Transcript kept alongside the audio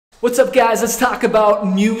What's up, guys? Let's talk about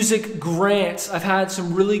music grants. I've had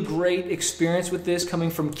some really great experience with this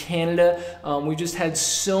coming from Canada. We just had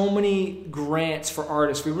so many grants for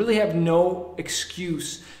artists. We really have no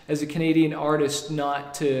excuse as a Canadian artist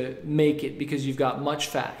not to make it because you've got Much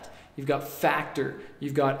Fact, you've got Factor,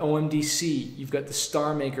 you've got OMDC, you've got the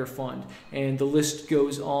Star Maker Fund, and the list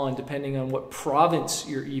goes on depending on what province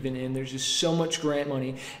you're even in. There's just so much grant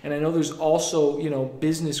money. And I know there's also,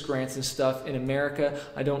 business grants and stuff in America.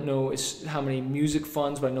 I don't know how many music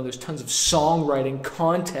funds, but I know there's tons of songwriting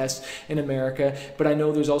contests in America. But I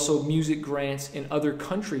know there's also music grants in other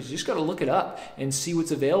countries. You just got to look it up and see what's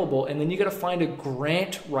available. And then you got to find a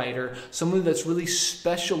grant writer, someone that's really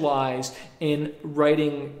specialized in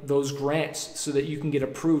writing those grants so that you can get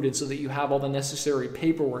approved and so that you have all the necessary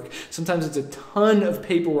paperwork. Sometimes it's a ton of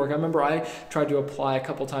paperwork. I remember I tried to apply a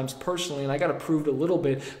couple times personally and I got approved a little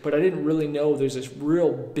bit, but I didn't really know there's this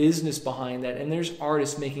real business behind that. And there's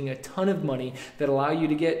artists making a ton of money that allow you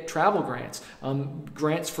to get travel grants,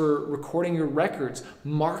 grants for recording your records,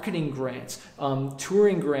 marketing grants,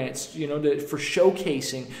 touring grants, for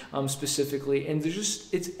showcasing specifically. And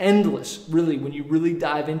it's endless, really, when you really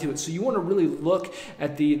dive into it. So you want to really look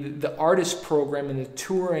at the artist program and the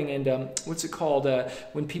touring and what's it called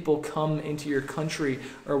when people come into your country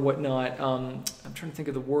or whatnot. I'm trying to think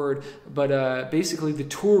of the word, but basically the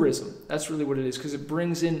tourism. That's really what it is, because it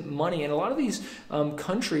brings in money. And a lot of these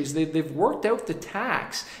countries, they've worked out the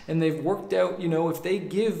tax, and they've worked out, if they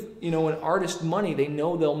give an artist money, they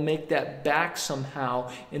know they'll make that back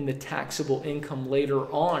somehow in the taxable income later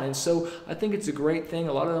on. And so I think it's a great thing.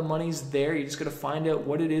 A lot of the money's there. You just got to find out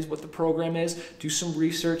what it is, what the program is, do some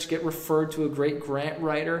research, get referred to a great grant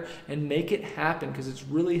writer, and make it happen, because it's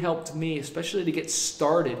really helped me, especially to get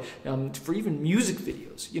started for even music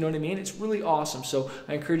videos. You know what I mean? It's really awesome. So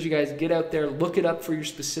I encourage you guys to get out there, look it up for your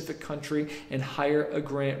specific country, and hire a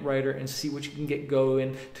grant writer and see what you can get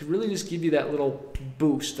going to really just give you that little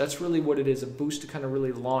boost. That's really what it is, a boost to kind of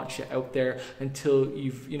really launch you out there until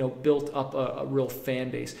you've built up a real fan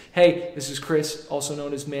base. Hey, this is Chris, also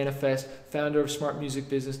known as Manifest, founder of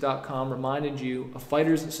SmartMusicBusiness.com, reminding you, a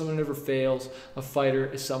fighter isn't someone who never fails, a fighter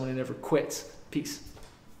is someone who never quits. Peace.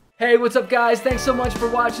 Hey, what's up, guys? Thanks so much for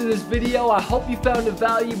watching this video. I hope you found it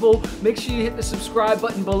valuable. Make sure you hit the subscribe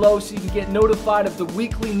button below so you can get notified of the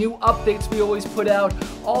weekly new updates we always put out.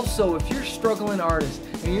 Also, if you're a struggling artist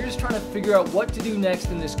and you're just trying to figure out what to do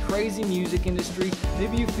next in this crazy music industry,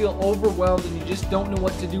 maybe you feel overwhelmed and you just don't know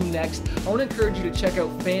what to do next, I want to encourage you to check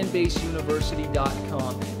out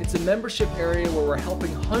fanbaseuniversity.com. It's a membership area where we're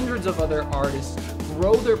helping hundreds of other artists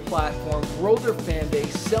grow their platform, grow their fan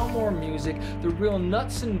base, sell more music, the real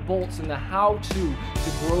nuts and bolts and the how-to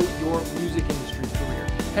grow your music industry career.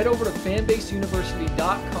 Head over to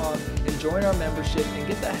fanbaseuniversity.com and join our membership and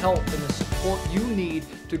get the help and the support you need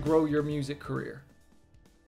to grow your music career.